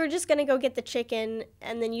gonna go get the chicken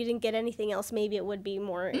and then you didn't get anything else, maybe it would be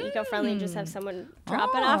more eco-friendly and just have someone drop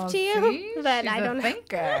it off to you. See? But She's I don't a know.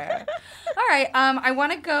 Thinker. All right. I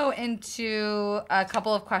want to go into a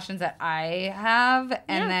couple of questions that I have,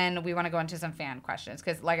 and then we want to go into some fan questions,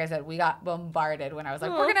 because, like I said, we got bombarded when I was like,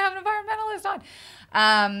 we're gonna have an environmentalist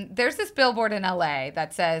on. There's this billboard in LA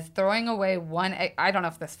that says throwing away one egg. I don't know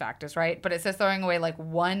if this fact is right, but it says throwing away like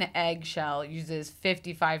one eggshell uses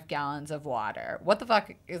 55 gallons of water. What the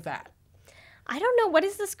fuck is that? I don't know. What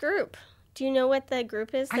is this group? Do you know what the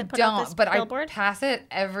group is that put up this billboard? I pass it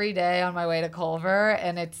every day on my way to Culver,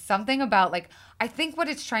 and it's something about like, I think what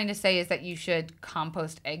it's trying to say is that you should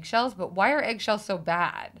compost eggshells, but why are eggshells so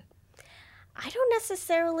bad? I don't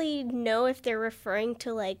necessarily know if they're referring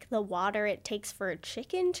to like the water it takes for a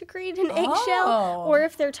chicken to create an eggshell, or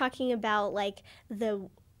if they're talking about like the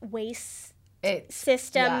waste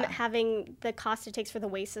system, having the cost it takes for the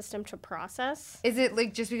waste system to process. Is it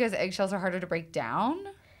like just because eggshells are harder to break down?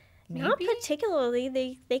 Maybe? Not particularly.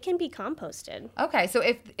 They can be composted. Okay, so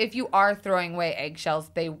if you are throwing away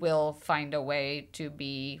eggshells, they will find a way to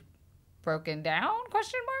be broken down? ?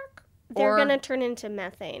 They're gonna turn into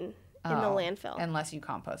methane in the landfill unless you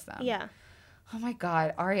compost them. Yeah. Oh my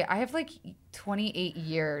God, Ari, I have like 28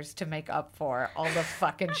 years to make up for all the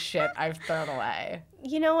fucking shit I've thrown away.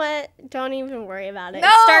 You know what? Don't even worry about it. No!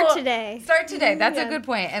 Start today. That's a good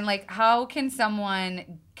point. And like, how can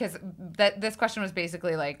someone, because this question was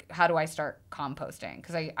basically like, how do I start composting?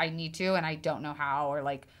 Because I need to, and I don't know how, or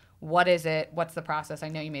like, what is it? What's the process? I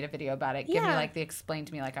know you made a video about it. Give me like the explain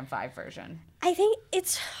to me like I'm 5 version. I think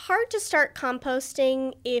it's hard to start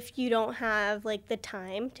composting if you don't have like the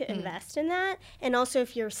time to invest in that. And also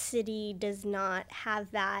if your city does not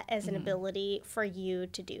have that as an ability for you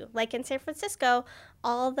to do. Like in San Francisco,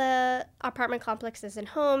 all the apartment complexes and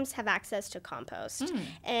homes have access to compost.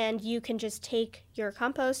 And you can just take your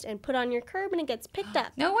compost and put on your curb and it gets picked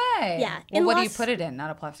up. No way. Yeah. Well, what do you put it in?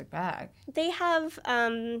 Not a plastic bag. They have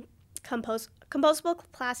compostable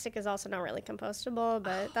plastic is also not really compostable,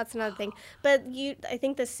 but that's another thing. But I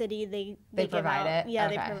think the city they provide out, it. Yeah,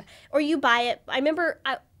 okay. they provide, or you buy it. I remember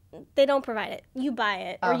they don't provide it. You buy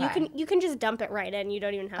it, or you can just dump it right in. You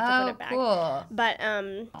don't even have to put it back. Cool. But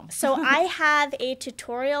so I have a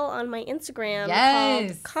tutorial on my Instagram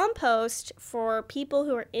called Compost for people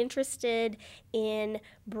who are interested in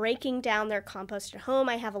breaking down their compost at home.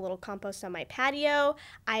 I have a little compost on my patio.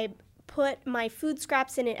 I put my food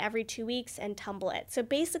scraps in it every 2 weeks and tumble it. So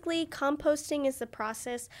basically, composting is the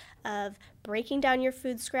process of breaking down your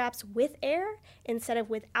food scraps with air instead of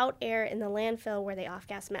without air in the landfill where they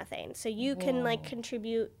off-gas methane. So you can like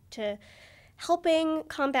contribute to helping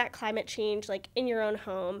combat climate change like in your own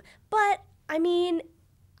home. But I mean,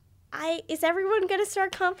 is everyone going to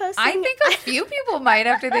start composting? I think a few people might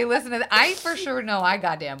after they listen to that. I for sure know I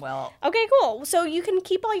goddamn will. Okay, cool. So you can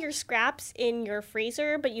keep all your scraps in your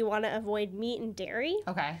freezer, but you want to avoid meat and dairy.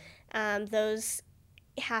 Okay. Those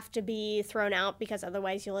have to be thrown out because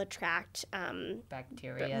otherwise you'll attract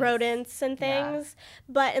bacteria, rodents and things. Yeah.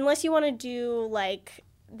 But unless you want to do like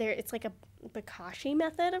it's like a bokashi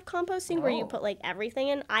method of composting where you put like everything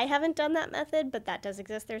in. I haven't done that method, but that does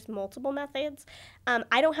exist. There's multiple methods.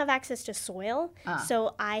 I don't have access to soil,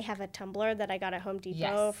 so I have a tumbler that I got at Home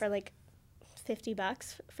Depot for like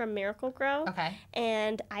 $50 from Miracle Grow. Okay.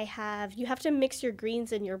 And you have to mix your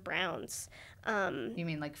greens and your browns. You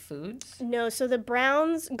mean like foods? No, so the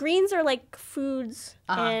greens are like foods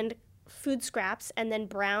and food scraps, and then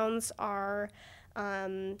browns are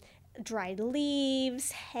dried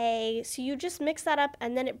leaves, hay. So you just mix that up,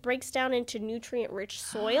 and then it breaks down into nutrient-rich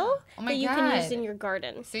soil that you can use in your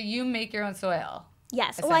garden. So you make your own soil?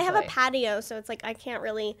 Yes. Well, I have a patio, so it's like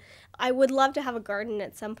I would love to have a garden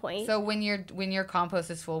at some point. So when your compost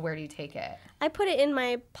is full, where do you take it? I put it in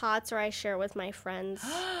my pots, or I share with my friends.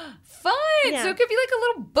 Fun! Yeah. So it could be like a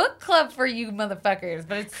little book club for you motherfuckers,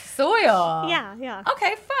 but it's soil. Yeah.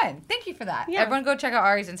 Okay, fun. Thank you for that. Yeah. Everyone go check out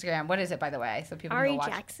Ari's Instagram. What is it, by the way? So people can go watch.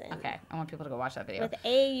 Ari Jackson. Okay, I want people to go watch that video. With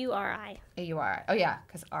AURI. AURI. Oh, yeah,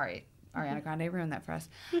 because Ariana Grande ruined that for us.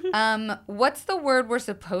 What's the word we're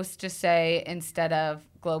supposed to say instead of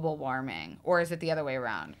global warming? Or is it the other way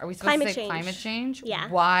around? Are we supposed to say climate change? Yeah.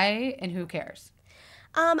 Why and who cares?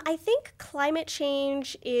 I think climate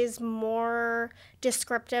change is more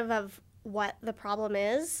descriptive of what the problem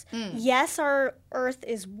is. Yes, our Earth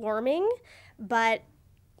is warming, but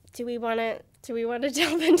do we want to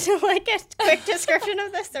delve into like a quick description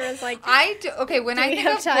of this? Or is like when I think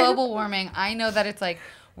of global warming, I know that it's like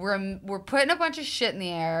we're putting a bunch of shit in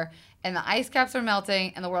the air and the ice caps are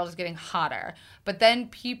melting and the world is getting hotter. But then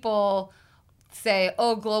people say,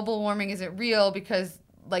 "Oh, global warming isn't real because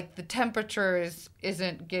like the temperature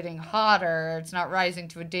isn't getting hotter, it's not rising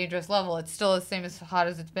to a dangerous level, it's still the same as hot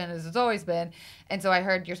as it's always been." And so I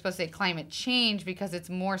heard you're supposed to say climate change because it's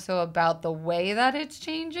more so about the way that it's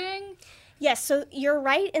changing. Yes, so you're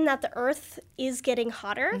right in that the Earth is getting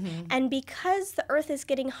hotter, and because the Earth is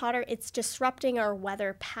getting hotter, it's disrupting our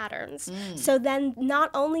weather patterns. So then not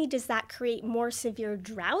only does that create more severe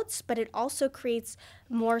droughts, but it also creates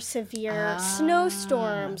more severe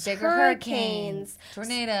snowstorms, hurricanes,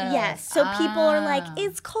 tornadoes. Yes, so people are like,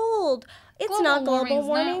 it's cold. It's not global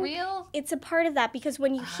warming. Not real? It's a part of that because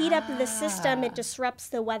when you heat up the system, it disrupts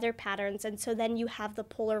the weather patterns. And so then you have the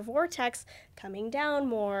polar vortex coming down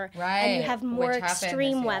more. Right. And you have more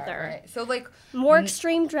extreme weather. Right. So like more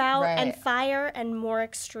extreme drought and fire and more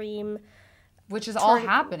extreme. Which is all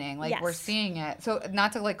happening. Like we're seeing it. So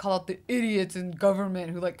not to like call out the idiots in government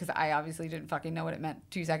who like, because I obviously didn't fucking know what it meant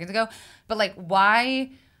 2 seconds ago. But like why,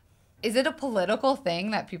 is it a political thing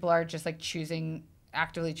that people are just like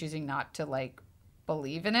actively choosing not to like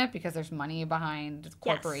believe in it because there's money behind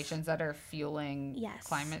corporations that are fueling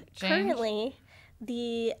climate change? Currently,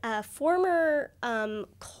 the former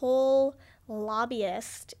coal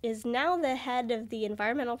lobbyist is now the head of the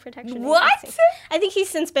Environmental Protection Agency. What? I think he's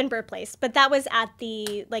since been replaced, but that was at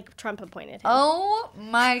the Trump appointed him. Oh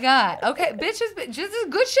my God. Okay, bitches, this is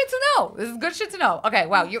good shit to know. This is good shit to know. Okay,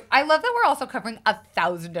 wow. I love that we're also covering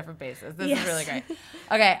 1,000 different bases. This is really great.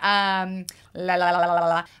 Okay, la la la la la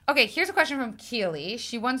la. Okay, here's a question from Keely.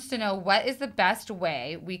 She wants to know, what is the best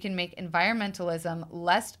way we can make environmentalism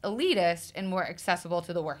less elitist and more accessible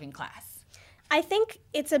to the working class? I think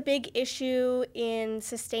it's a big issue in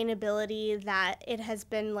sustainability that it has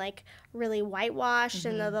been like really whitewashed,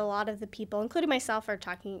 and that a lot of the people, including myself, are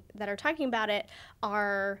talking about it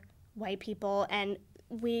are white people, and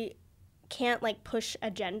we can't like push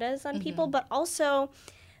agendas on people, but also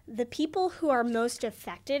the people who are most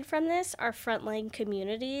affected from this are frontline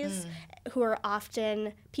communities who are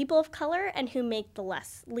often people of color and who make the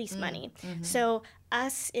least money. So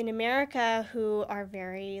us in America who are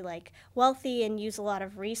very like wealthy and use a lot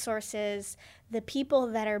of resources, the people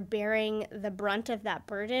that are bearing the brunt of that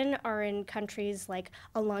burden are in countries like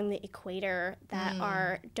along the equator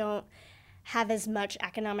that don't have as much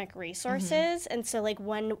economic resources. And so like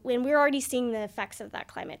when we're already seeing the effects of that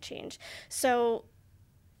climate change. So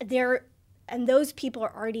those people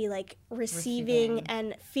are already like receiving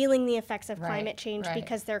and feeling the effects of climate change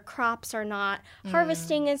because their crops are not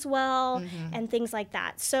harvesting as well and things like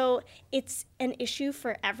that. So it's an issue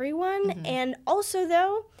for everyone. And also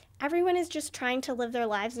though, everyone is just trying to live their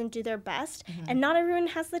lives and do their best. And not everyone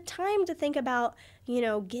has the time to think about,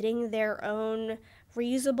 getting their own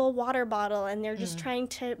reusable water bottle, and they're just trying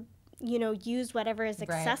to, use whatever is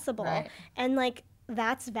accessible. And like,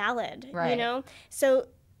 that's valid, So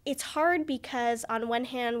it's hard because on one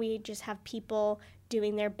hand, we just have people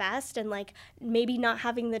doing their best and like maybe not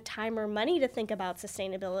having the time or money to think about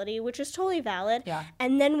sustainability, which is totally valid. Yeah.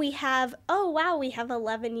 And then we have, we have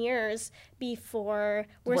 11 years before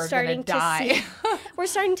we're starting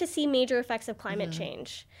to see major effects of climate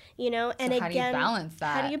change. And so how do you balance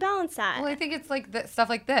that? How do you balance that? Well, I think it's like stuff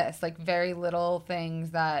like this, like very little things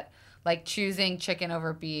that, like choosing chicken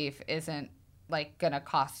over beef isn't like gonna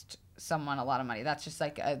cost someone a lot of money. That's just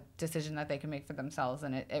like a decision that they can make for themselves,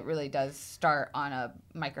 and it really does start on a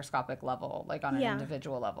microscopic level, like on an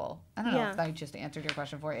individual level. I don't know if that just answered your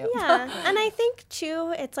question for you. Yeah. And I think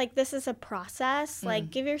too, it's like this is a process. Like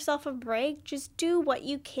give yourself a break, just do what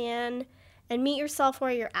you can and meet yourself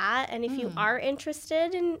where you're at. And if you are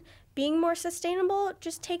interested in being more sustainable,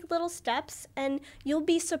 just take little steps and you'll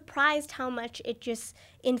be surprised how much it just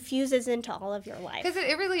infuses into all of your life. Because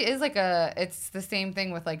it really is like it's the same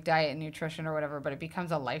thing with like diet and nutrition or whatever, but it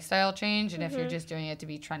becomes a lifestyle change. And if you're just doing it to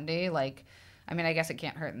be trendy, like, I mean, I guess it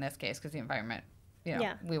can't hurt in this case because the environment,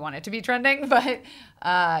 we want it to be trending, but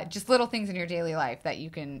just little things in your daily life that you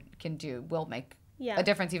can do will make a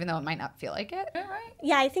difference, even though it might not feel like it. Right?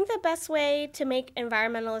 Yeah, I think the best way to make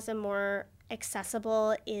environmentalism more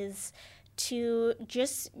accessible is to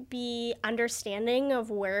just be understanding of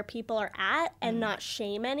where people are at and not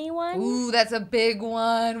shame anyone. Ooh, that's a big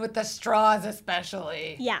one with the straws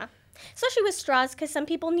especially. Yeah. Especially with straws, because some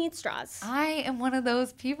people need straws. I am one of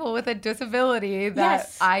those people with a disability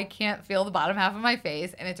that I can't feel the bottom half of my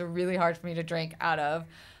face, and it's really hard for me to drink out of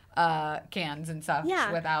cans and stuff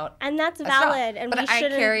without and that's valid. And but I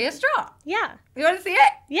carry a straw. Yeah. You want to see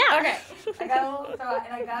it? Yeah. Okay. I got a little straw,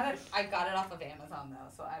 and I got it off of Amazon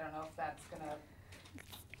though, so I don't know if that's gonna.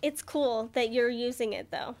 It's cool that you're using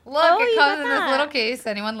it though. Look, it comes in this little case.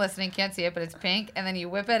 Anyone listening can't see it, but it's pink, and then you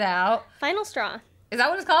whip it out. Final straw. Is that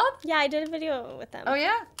what it's called? Yeah, I did a video with them. Oh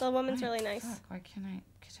yeah. The woman's really nice. Fuck, why can't I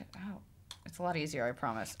get it out? It's a lot easier, I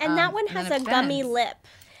promise. And that one has a gummy lip.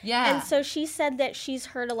 Yeah. And so she said that she's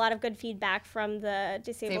heard a lot of good feedback from the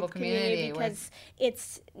disabled community because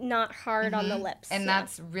it's not hard on the lips. And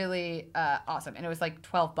that's really awesome. And it was like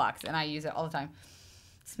 $12, and I use it all the time.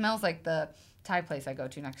 It smells like the Thai place I go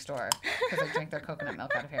to next door because I drink their coconut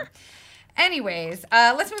milk out of here. Anyways,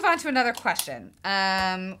 let's move on to another question.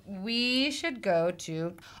 We should go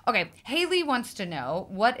to... Okay, Haley wants to know,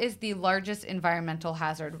 what is the largest environmental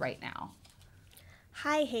hazard right now?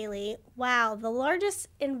 Hi, Haley. Wow, the largest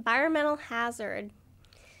environmental hazard.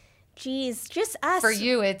 Geez, just us. For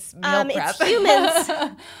you, it's meal prep. It's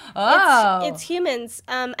humans. Oh. It's humans.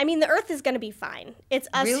 I mean, the Earth is going to be fine. It's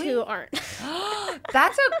us who aren't.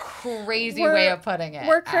 That's a crazy way of putting it.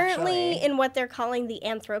 We're currently in what they're calling the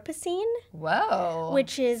Anthropocene. Whoa.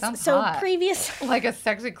 Which is Sounds so hot. previous. Like a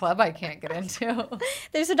sexy club I can't get into.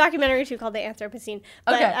 There's a documentary too called the Anthropocene.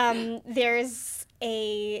 But there's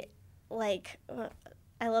a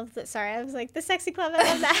I love that. Sorry, I was like, the sexy club.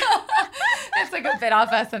 I love that. It's like a bit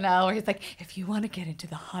off SNL where he's like, if you want to get into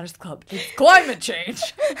the hottest club, it's climate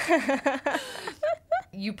change.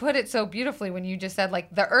 you put it so beautifully when you just said,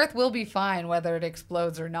 like, the Earth will be fine whether it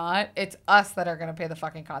explodes or not. It's us that are going to pay the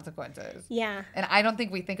fucking consequences. Yeah. And I don't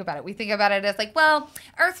think we think about it. We think about it as like, well,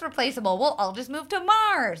 Earth's replaceable. We'll all just move to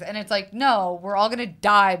Mars. And it's like, no, we're all going to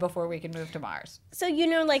die before we can move to Mars. So, you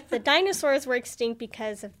know, like the dinosaurs were extinct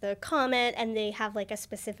because of the comet, and they have like a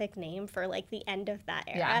specific name for like the end of that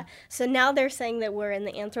era. Yeah. So now they're saying that we're in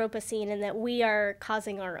the Anthropocene and that we are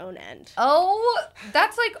causing our own end. Oh,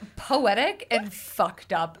 that's like poetic and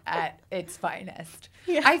fucked up at its finest.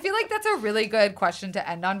 Yeah. I feel like that's a really good question to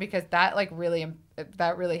end on, because that like really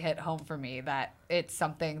hit home for me, that it's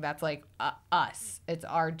something that's like us. It's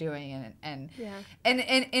our doing, and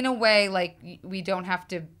in a way, like, we don't have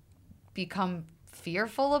to become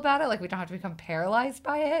fearful about it. Like, we don't have to become paralyzed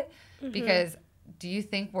by it, because do you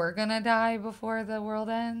think we're gonna die before the world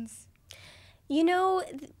ends? You know,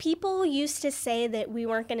 people used to say that we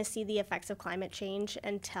weren't going to see the effects of climate change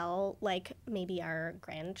until, like, maybe our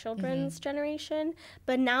grandchildren's generation.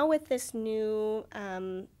 But now with this new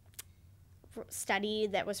study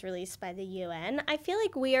that was released by the UN, I feel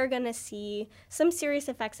like we are going to see some serious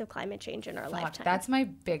effects of climate change in our lifetime. That's my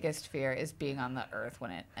biggest fear, is being on the Earth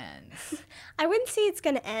when it ends. I wouldn't say it's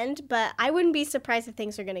going to end, but I wouldn't be surprised if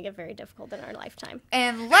things are going to get very difficult in our lifetime.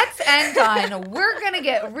 And let's end on, we're going to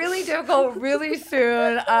get really difficult really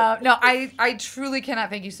soon. No, I truly cannot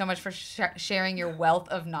thank you so much for sharing your wealth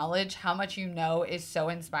of knowledge. How much you know is so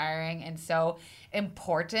inspiring and so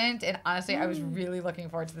important. And honestly, I was really looking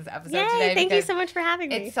forward to this episode today. Thank you so much for having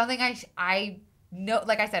me. It's something I know,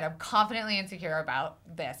 like I said, I'm confidently insecure about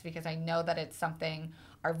this, because I know that it's something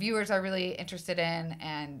our viewers are really interested in,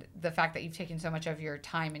 and the fact that you've taken so much of your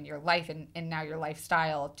time in your life and now your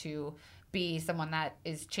lifestyle to be someone that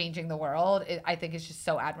is changing the world, I think is just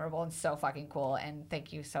so admirable and so fucking cool. And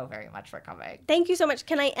thank you so very much for coming. Thank you so much.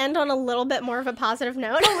 Can I end on a little bit more of a positive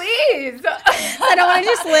note? Please. I don't want to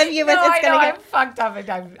just leave you with I'm fucked up and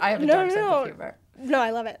I have a dark sense of humor. No,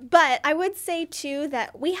 I love it. But I would say, too,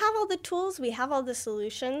 that we have all the tools, we have all the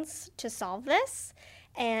solutions to solve this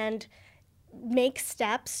and make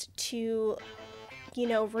steps to, you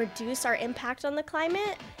know, reduce our impact on the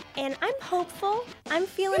climate. And I'm hopeful. I'm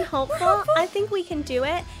feeling hopeful. I think we can do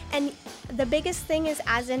it. And the biggest thing is,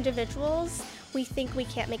 as individuals, we think we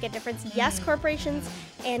can't make a difference. Yes, corporations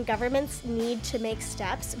and governments need to make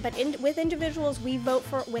steps, but with individuals, we vote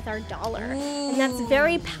for with our dollar. And that's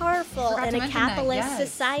very powerful in a capitalist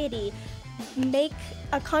society. Make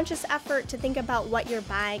a conscious effort to think about what you're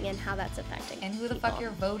buying and how that's affecting and who the people. fuck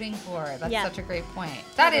you're voting for. That's such a great point.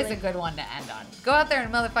 That is a good one to end on. Go out there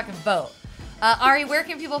and motherfucking vote. Ari, where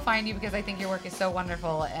can people find you? Because I think your work is so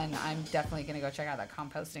wonderful, and I'm definitely going to go check out that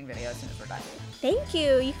composting video as soon as we're done. Thank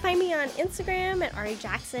you. You can find me on Instagram at Ari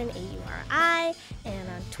Jackson, AURI, and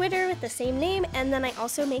on Twitter with the same name. And then I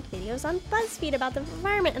also make videos on BuzzFeed about the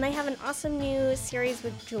environment. And I have an awesome new series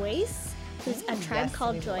with Joyce, who's a tribe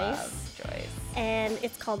called Joyce. And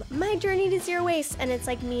it's called My Journey to Zero Waste. And it's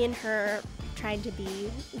like me and her trying to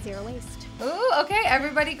be zero waste. Ooh, okay.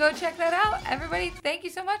 Everybody go check that out. Everybody, thank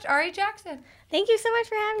you so much. Ari Jackson. Thank you so much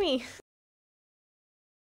for having me.